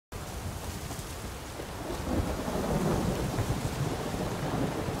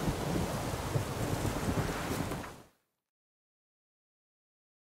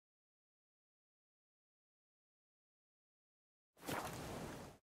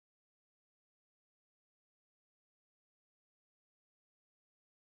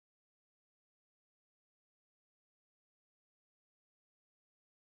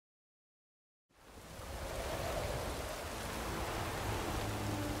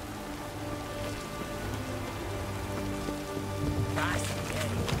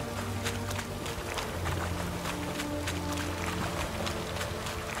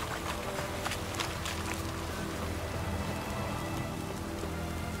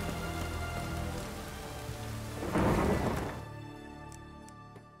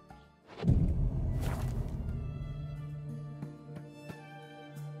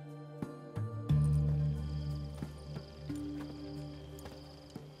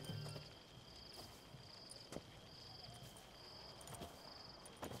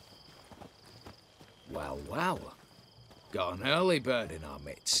well. Got an early bird in our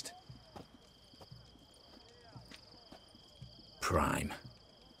midst. Prime.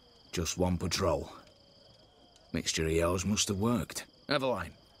 Just one patrol. Mixture of yours must have worked.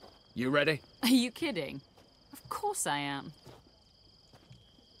 Eveline, you ready? Are you kidding? Of course I am.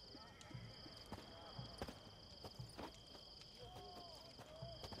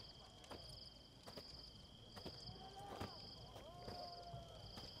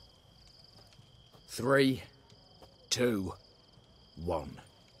 Three, two, one.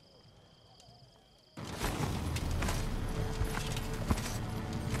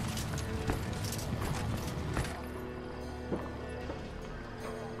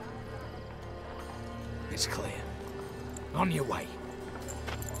 It's clear. On your way.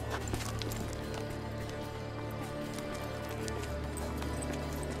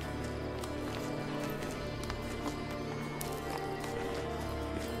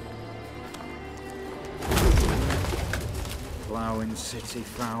 Ploughing city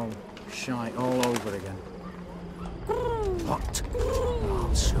foul, shite all over again. What? Oh,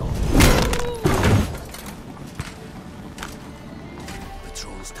 so.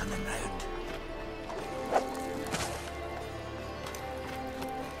 Patrol's turning round.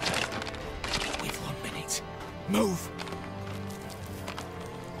 We've 1 minute. Move!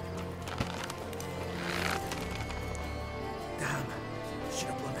 Damn. Should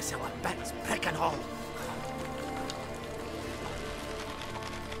have blown us out of bits, prick and all.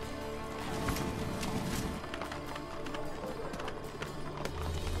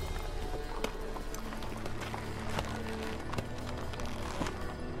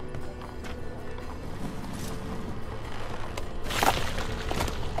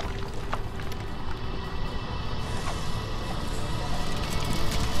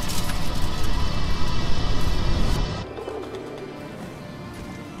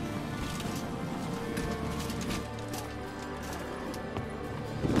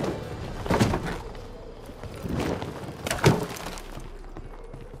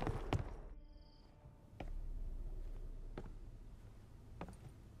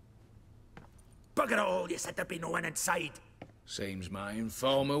 Bugger it all, you said there'd be no one inside. Seems my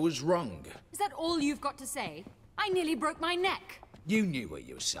informer was wrong. Is that all you've got to say? I nearly broke my neck. You knew what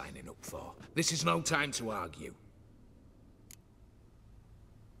you were signing up for. This is no time to argue.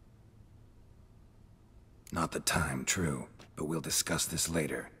 Not the time, true. But we'll discuss this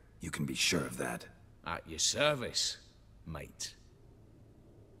later. You can be sure of that. At your service, mate.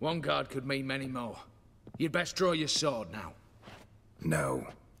 One guard could mean many more. You'd best draw your sword now. No.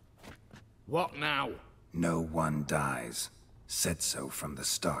 What now? No one dies. Said so from the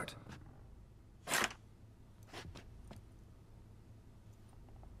start.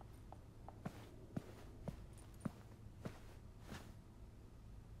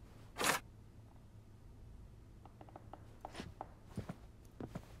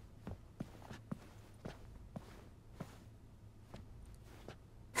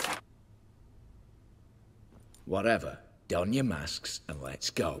 Whatever. Don your masks and let's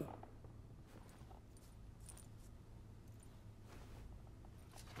go.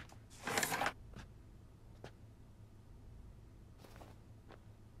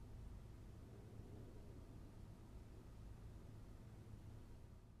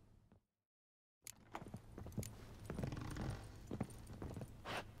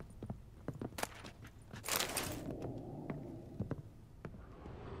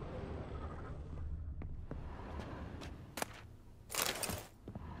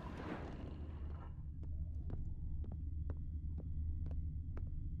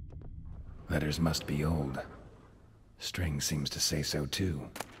 Letters must be old. String seems to say so too.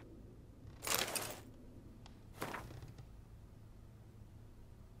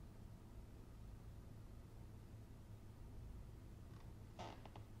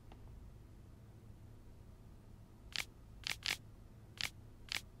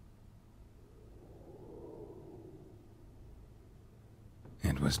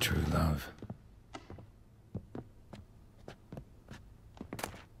 It was true love.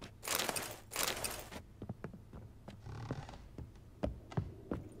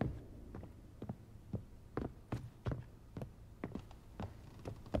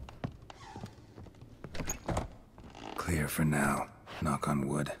 Clear for now. Knock on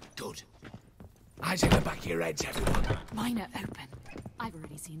wood. Good. Eyes in the back of your heads, everyone. Mine are open. I've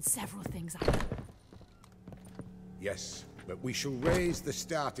already seen several things happen. Yes, but we shall raise the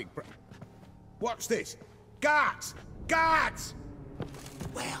starting What's this? Guards! Guards!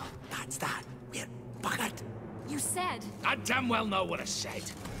 Well, that's that. We're buggered. You said... I damn well know what I said.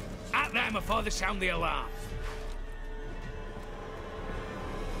 At them before they sound the alarm.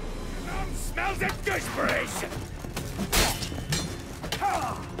 Smells of gooseberries!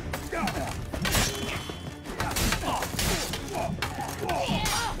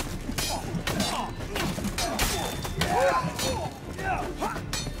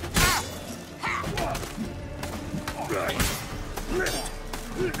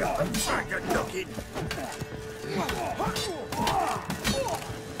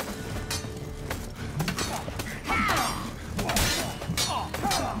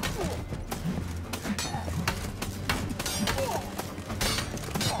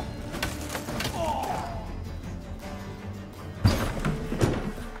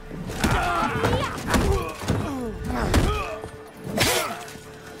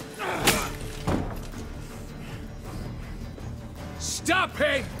 Stop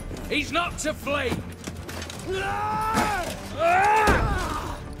him! He's not to flee!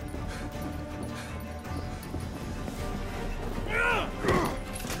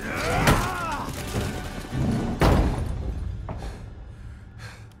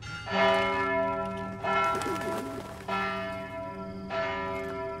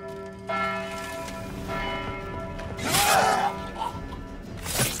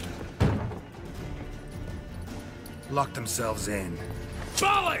 Lock themselves in.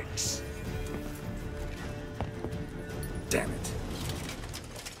 Bollocks! Damn it.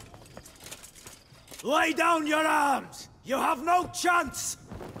 Lay down your arms! You have no chance!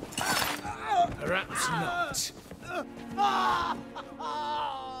 Perhaps not.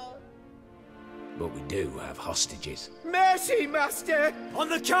 But we do have hostages. Mercy, Master! On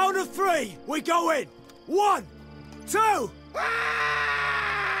the count of 3, we go in! 1, 2...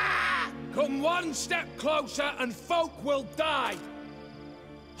 Come one step closer and folk will die!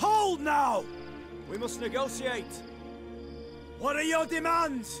 Hold now! We must negotiate. What are your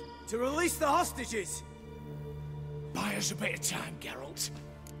demands? To release the hostages? Buy us a bit of time, Geralt.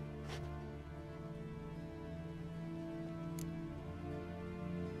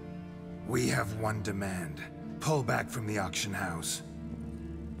 We have one demand. Pull back from the auction house.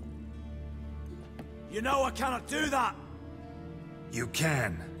 You know I cannot do that! You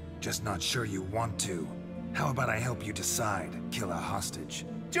can, just not sure you want to. How about I help you decide? Kill a hostage.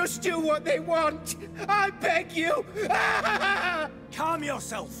 Just do what they want! I beg you! Calm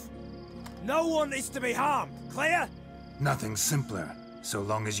yourself! No one is to be harmed, clear? Nothing simpler. So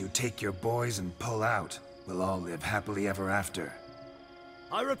long as you take your boys and pull out, we'll all live happily ever after.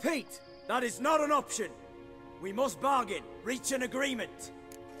 I repeat, that is not an option. We must bargain, reach an agreement.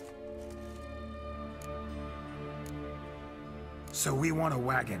 So we want a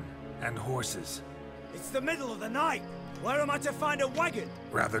wagon, and horses. It's the middle of the night. Where am I to find a wagon?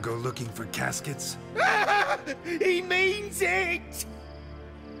 Rather go looking for caskets? He means it!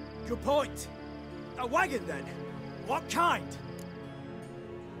 Good point. A wagon, then? What kind?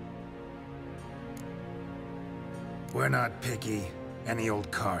 We're not picky. Any old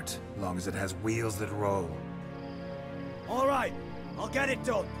cart, long as it has wheels that roll. All right, I'll get it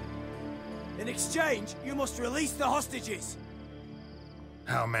done. In exchange, you must release the hostages.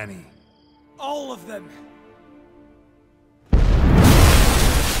 How many? All of them.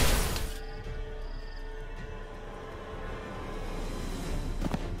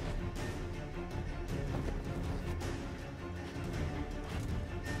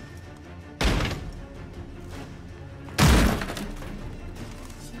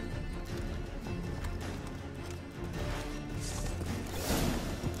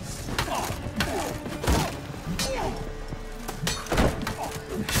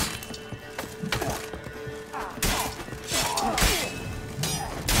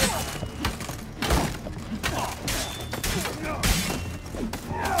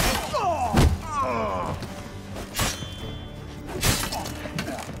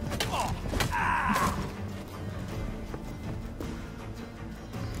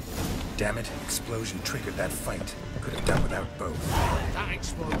 Damn it, explosion triggered that fight. Could have done without both. That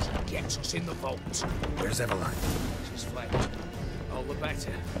explosion gets us in the vault. Where's Eveline? She's fled. All the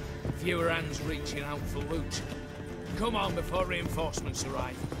better. Fewer hands reaching out for loot. Come on before reinforcements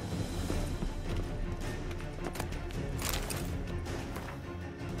arrive.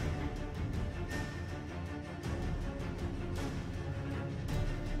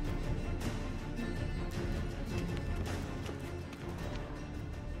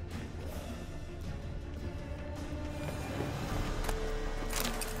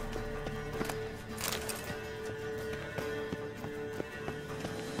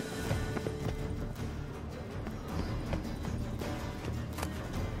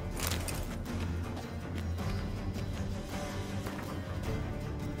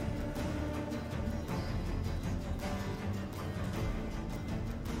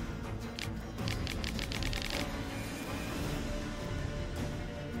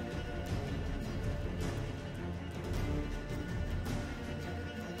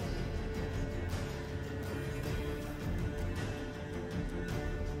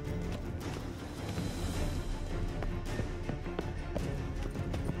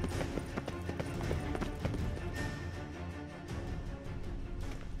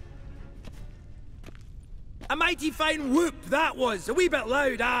 A mighty fine whoop, that was. A wee bit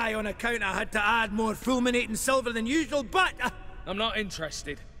loud, aye, on account I had to add more fulminating silver than usual, but... I'm not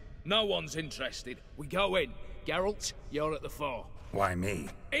interested. No one's interested. We go in. Geralt, you're at the fore. Why me?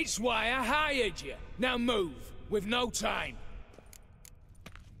 It's why I hired you. Now move. We've no time.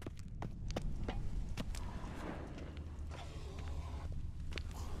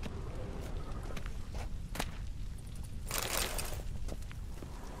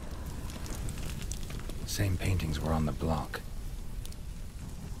 Same paintings were on the block.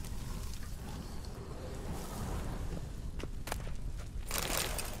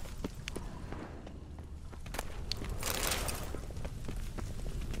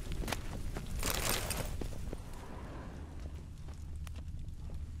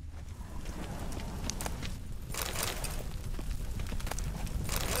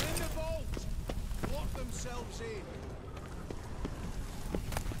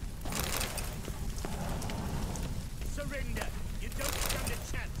 Surrender! You don't stand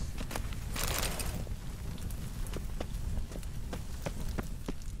a chance!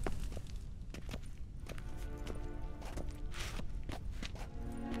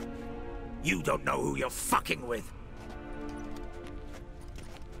 You don't know who you're fucking with!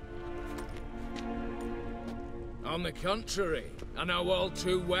 On the contrary, I know all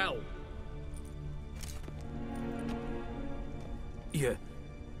too well.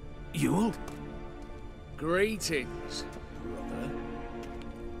 You'll? Greetings, brother.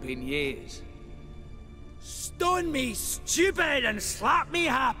 Been years. Stone me stupid and slap me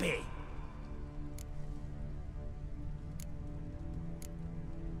happy!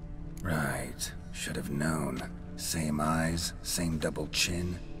 Right. Should have known. Same eyes, same double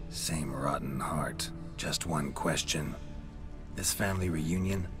chin, same rotten heart. Just one question. This family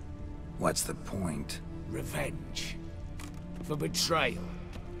reunion? What's the point? Revenge. For betrayal.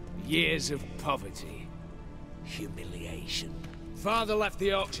 Years of poverty. Humiliation. Father left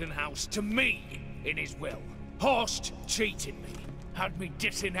the auction house to me in his will. Horst cheated me. Had me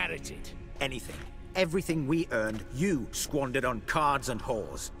disinherited. Anything. Everything we earned, you squandered on cards and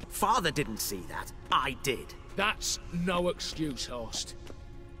whores. Father didn't see that. I did. That's no excuse, Horst.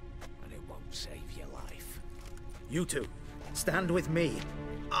 And it won't save your life. You two, stand with me.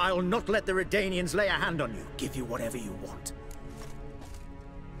 I'll not let the Redanians lay a hand on you. Give you whatever you want.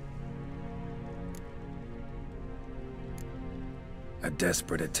 A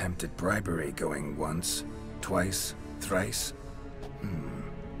desperate attempt at bribery going once, twice, thrice.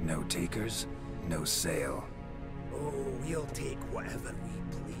 No takers, no sale. Oh, we'll take whatever we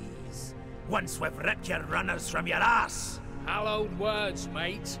please. Once we've ripped your runners from your ass. Hallowed words,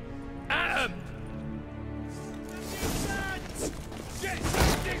 mate. At 'em! Get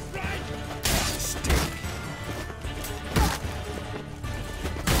this right! Stick.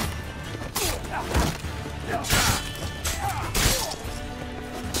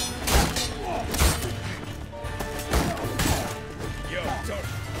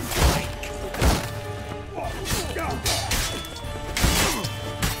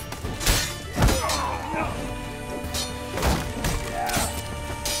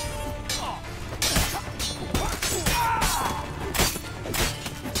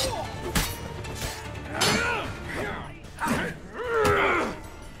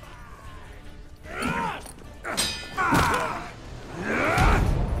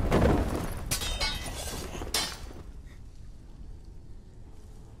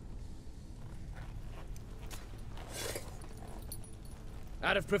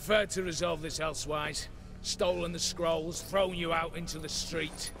 I'd have preferred to resolve this elsewise. Stolen the scrolls, thrown you out into the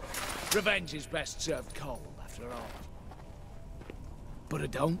street. Revenge is best served cold, after all. But I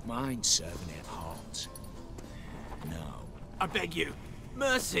don't mind serving it hot. No. I beg you,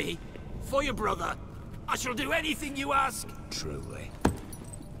 mercy, for your brother. I shall do anything you ask. Truly.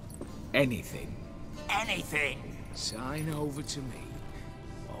 Anything. Anything. Sign over to me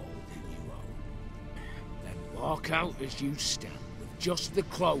all that you own. Then walk out as you stand, with just the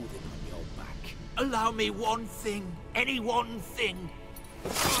clothing on your back. Allow me one thing. Any one thing.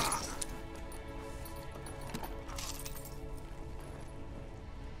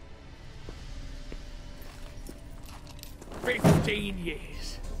 15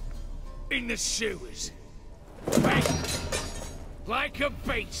 years. In the sewers. Begged. Like a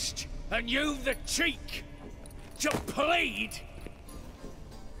beast. And you've the cheek to plead.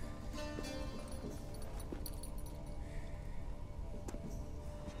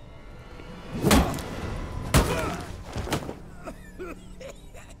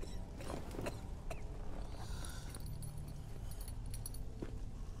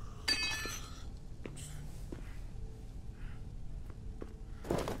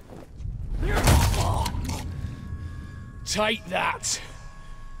 Take that!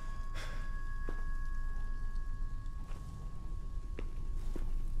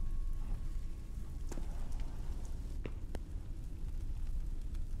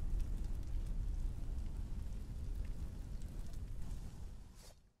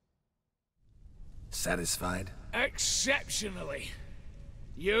 Satisfied? Exceptionally.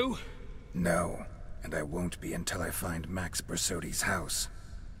 You? No, and I won't be until I find Max Bersodi's house.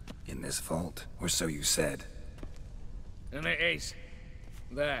 In this vault, or so you said. And it is.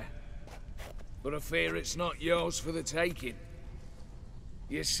 There. But I fear it's not yours for the taking.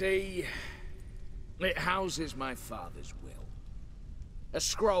 You see, it houses my father's will. A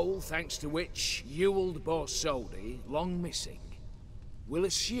scroll thanks to which Ewald Borsodi, long missing, will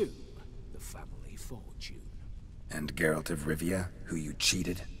assume the family fortune. And Geralt of Rivia, who you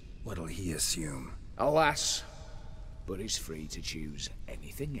cheated, what'll he assume? Alas, but he's free to choose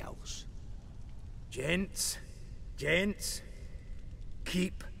anything else. Gents,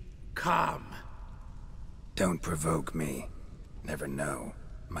 keep calm. Don't provoke me. Never know.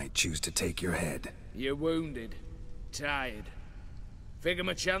 Might choose to take your head. You're wounded, tired. Figure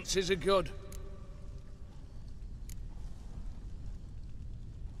my chances are good.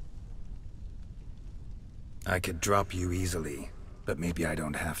 I could drop you easily, but maybe I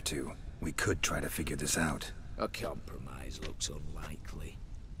don't have to. We could try to figure this out. A compromise looks unlikely.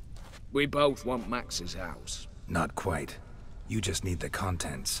 We both want Max's house. Not quite. You just need the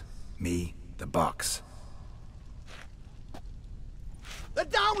contents. Me, the box. They're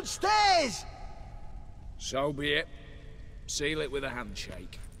downstairs! So be it. Seal it with a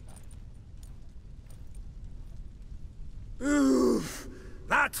handshake. Oof!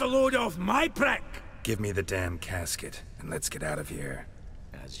 That's a load off my prick! Give me the damn casket, and let's get out of here.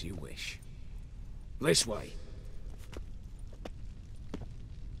 As you wish. This way.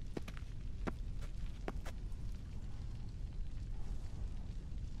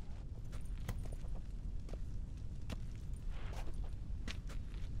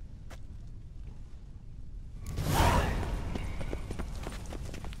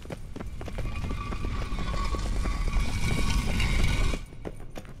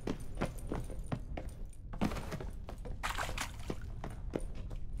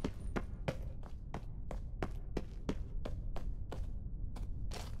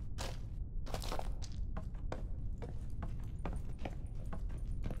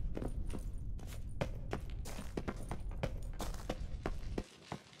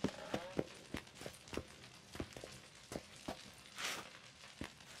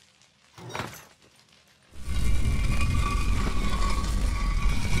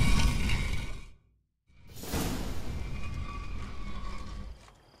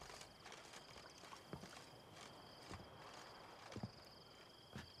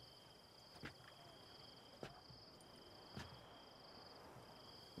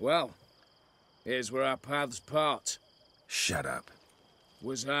 Well, here's where our paths part. Shut up.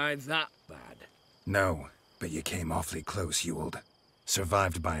 Was I that bad? No, but you came awfully close, Ewald.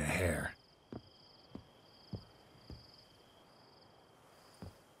 Survived by a hair.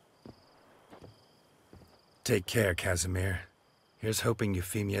 Take care, Casimir. Here's hoping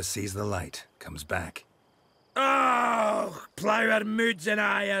Euphemia sees the light, comes back. Oh, plougher moods and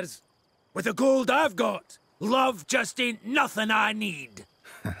ires. With the gold I've got, love just ain't nothing I need.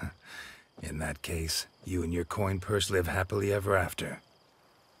 In that case, you and your coin purse live happily ever after.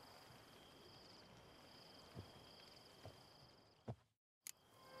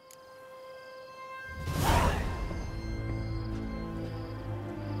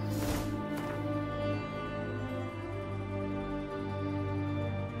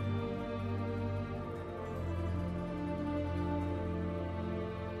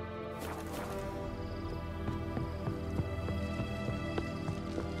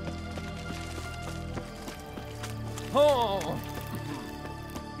 Oh!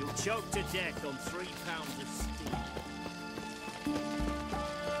 You'll choke to death on 3 pounds of steel.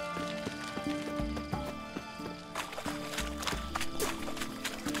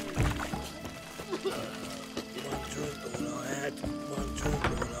 One drink all I had. One drink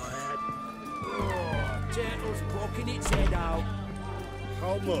all I had. Oh, turtle's poking its head out.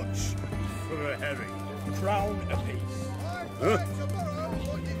 How much for a herring? Crown apiece. Huh?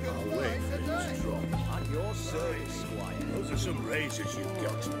 I'll wait for it to drop. At your service, Squire. Those are some razors you've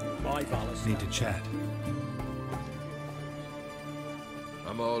got. My Valis. Need to chat.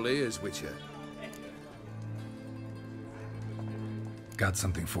 I'm all ears, Witcher. Got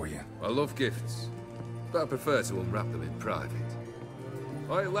something for you. I love gifts, but I prefer to unwrap them in private.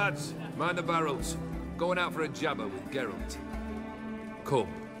 Oi, lads, mind the barrels. Going out for a jabber with Geralt. Come.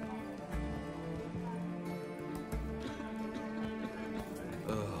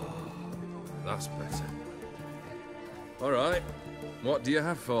 That's better. All right. What do you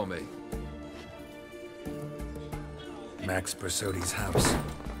have for me? Max Bersodi's house,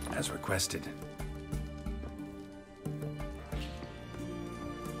 as requested.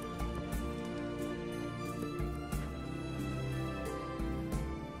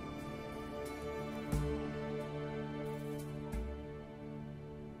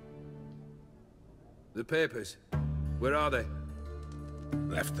 The papers. Where are they?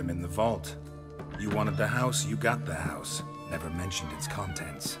 Left them in the vault. You wanted the house, you got the house. Never mentioned its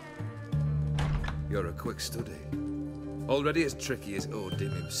contents. You're a quick study. Already as tricky as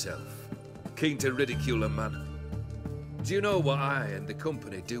Odin himself. Keen to ridicule a man. Do you know what I and the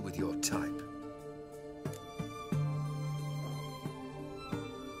company do with your type?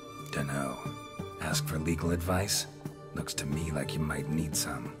 Dunno. Ask for legal advice? Looks to me like you might need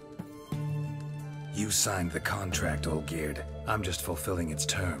some. You signed the contract, old Geared. I'm just fulfilling its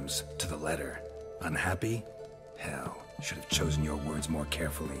terms, to the letter. Unhappy? Hell, should have chosen your words more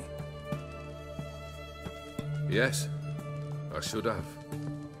carefully. Yes, I should have.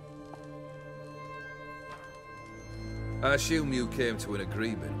 I assume you came to an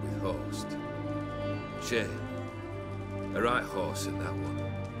agreement with Horst. Shame. A right horse in that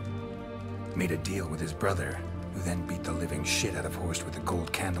one. Made a deal with his brother, who then beat the living shit out of Horst with a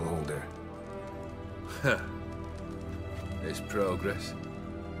gold candle holder. Huh. It's progress.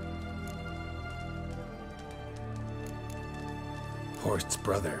 Horst's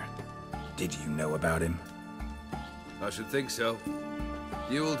brother. Did you know about him? I should think so.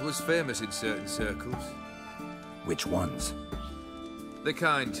 Ewald was famous in certain circles. Which ones? The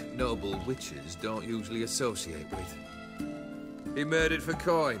kind noble witches don't usually associate with. He murdered for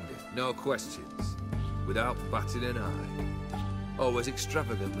coin, no questions. Without batting an eye. Always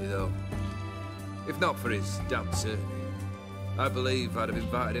extravagantly, though. If not for his damn surname, I believe I'd have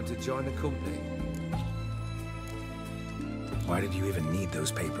invited him to join the company. Why did you even need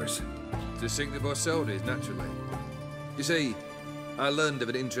those papers? To sink the Borsodis, naturally. You see, I learned of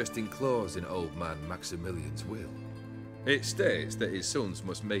an interesting clause in old man Maximilian's will. It states that his sons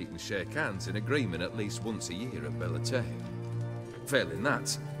must meet and shake hands in agreement at least once a year at Bellatane. Failing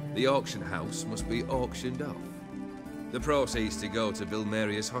that, the auction house must be auctioned off. The proceeds to go to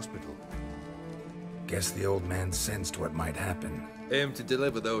Vilmeria's hospital. Guess the old man sensed what might happen. Aimed to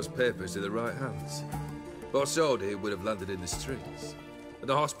deliver those papers to the right hands. Borsodi would have landed in the streets, and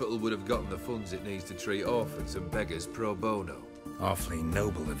the hospital would have gotten the funds it needs to treat orphans and beggars pro bono. Awfully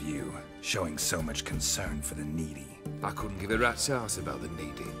noble of you, showing so much concern for the needy. I couldn't give a rat's ass about the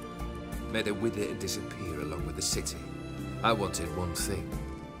needy. Made her with it and disappear along with the city. I wanted one thing.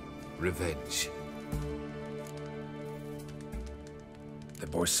 Revenge. The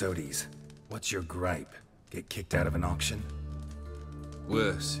Borsodis. What's your gripe? Get kicked out of an auction?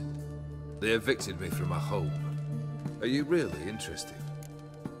 Worse. They evicted me from my home. Are you really interested?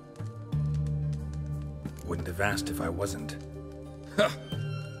 Wouldn't have asked if I wasn't. Ha!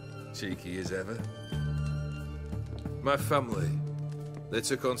 Cheeky as ever. My family, they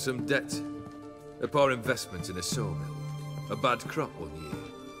took on some debt. A poor investment in a sawmill. A bad crop one year.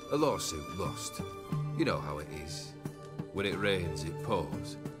 A lawsuit lost. You know how it is. When it rains, it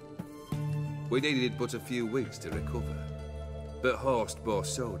pours. We needed but a few weeks to recover. But Horst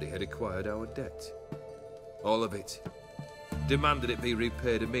Borsodi had acquired our debt. All of it. Demanded it be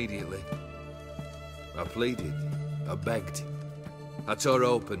repaid immediately. I pleaded. I begged. I tore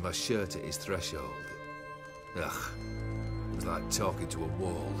open my shirt at his threshold. Ugh. It was like talking to a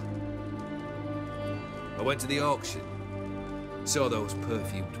wall. I went to the auction. Saw those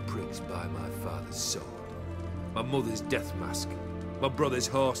perfumed pricks buy my father's sword. My mother's death mask. My brother's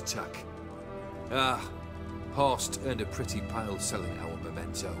horse tack. Ah, Horst earned a pretty pile selling our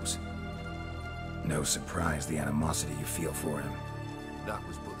mementos. No surprise the animosity you feel for him. That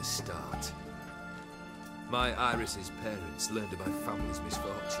was but the start. My Iris's parents learned of my family's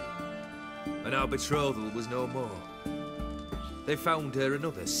misfortune, and our betrothal was no more. They found her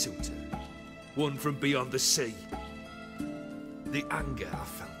another suitor, one from beyond the sea. The anger I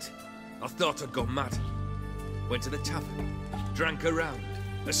felt, I thought I'd gone mad. Went to the tavern, drank a round,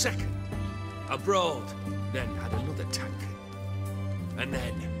 a second, a broad, then had another tankard. And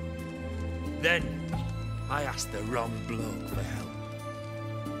then I asked the wrong bloke for help.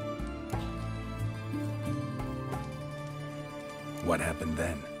 What happened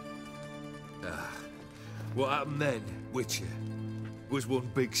then? What happened then, Witcher, was one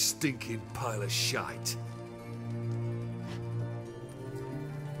big stinking pile of shite.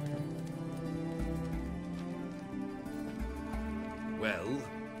 Well,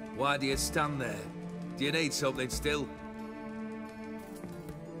 why do you stand there? Do you need something still?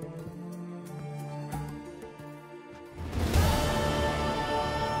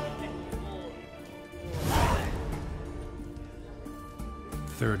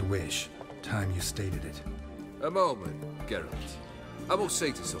 third wish. Time you stated it. A moment, Geralt. I must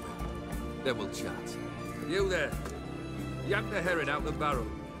say to something. Then we'll chat. You there. Yank the herring out the barrel.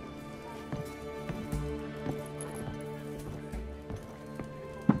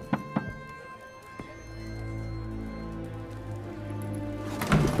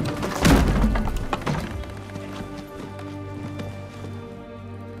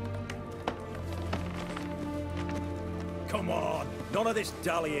 Come on, none of this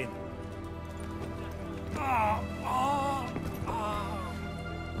dallying.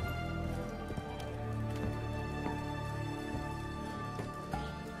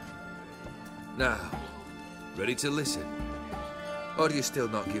 Now, ready to listen? Or do you still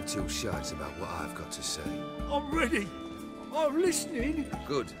not give two shites about what I've got to say? I'm ready. I'm listening.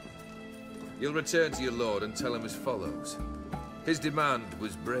 Good. You'll return to your lord and tell him as follows. His demand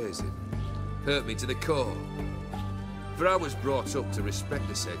was brazen. Hurt me to the core. For I was brought up to respect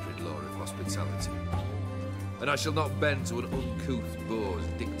the sacred law of hospitality. And I shall not bend to an uncouth boor's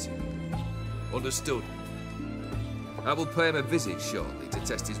dictum. Understood? I will pay him a visit shortly to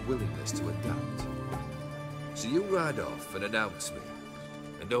test his willingness to adapt. So you ride off and announce me.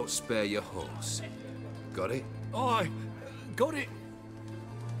 And don't spare your horse. Got it? Aye, got it.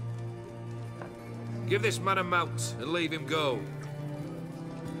 Give this man a mount and leave him go.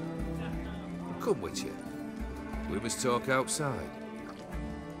 Come with you. We must talk outside.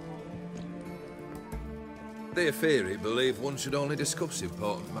 The Aetheri believe one should only discuss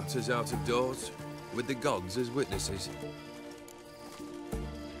important matters out of doors, with the gods as witnesses.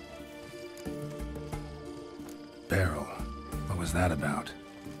 Barrel. What was that about?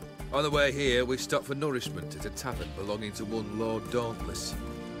 On the way here, we stopped for nourishment at a tavern belonging to one Lord Dauntless.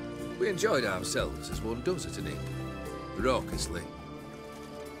 We enjoyed ourselves as one does at an inn, raucously.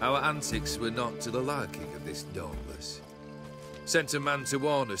 Our antics were not to the liking of this Dauntless. Sent a man to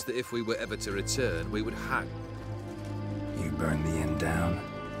warn us that if we were ever to return, we would hang. You burned the inn down?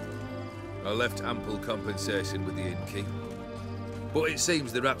 I left ample compensation with the innkeep. But it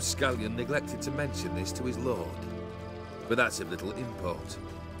seems the rapscallion neglected to mention this to his lord. But that's of little import.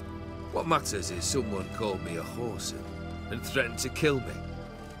 What matters is someone called me a whoreson and threatened to kill me.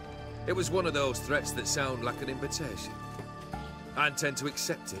 It was one of those threats that sound like an invitation. I intend to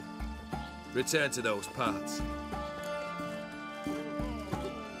accept it. Return to those parts.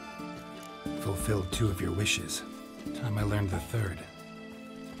 Fulfilled 2 of your wishes. Time I learned the 3rd.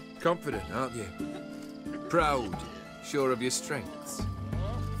 Confident, aren't you? Proud, sure of your strengths.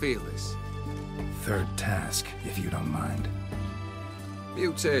 Fearless. 3rd task, if you don't mind.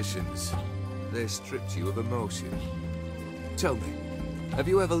 Mutations. They stripped you of emotion. Tell me, have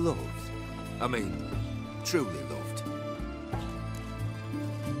you ever loved? I mean, truly loved?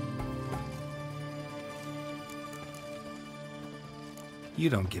 You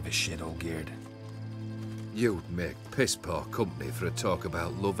don't give a shit, Olgierd. You'd make piss-poor company for a talk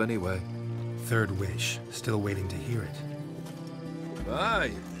about love anyway. 3rd wish. Still waiting to hear it.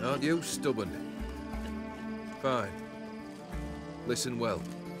 Aye, aren't you stubborn? Fine. Listen well.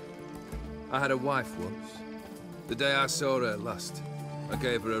 I had a wife once. The day I saw her last, I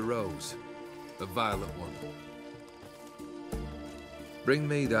gave her a rose. A violet one. Bring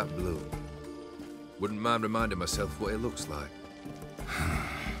me that bloom. Wouldn't mind reminding myself what it looks like.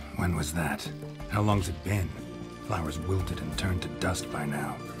 When was that? How long's it been? Flowers wilted and turned to dust by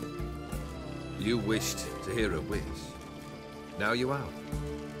now. You wished to hear a wish. Now you have.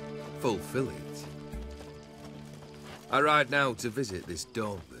 Fulfill it. I ride now to visit this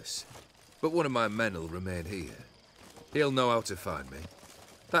Dauntless, but one of my men will remain here. He'll know how to find me.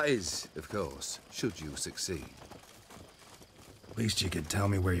 That is, of course, should you succeed. At least you could tell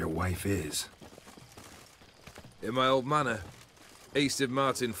me where your wife is. In my old manor, east of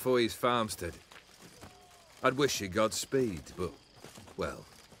Martin Foy's farmstead. I'd wish you Godspeed, but, well,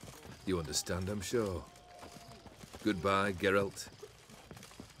 you understand, I'm sure. Goodbye, Geralt.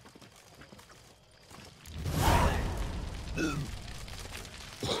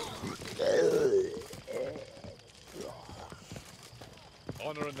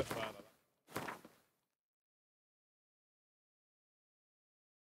 Honor in the family.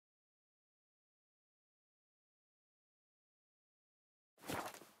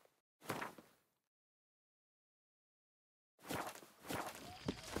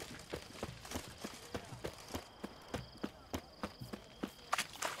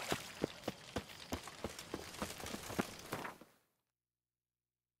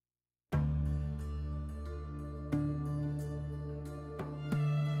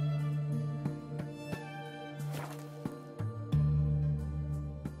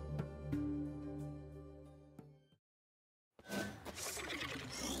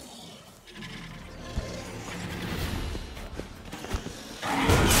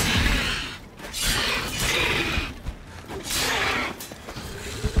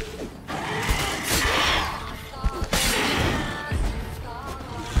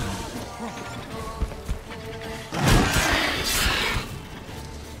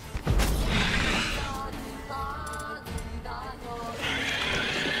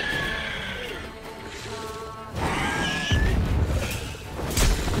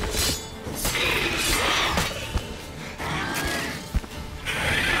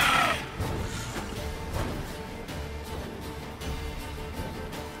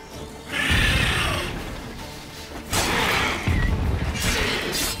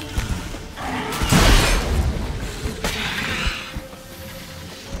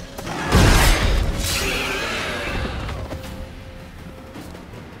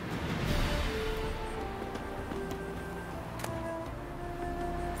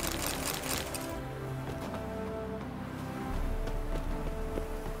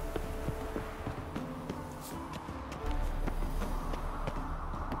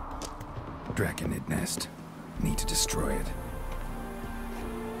 Draconid nest. Need to destroy it.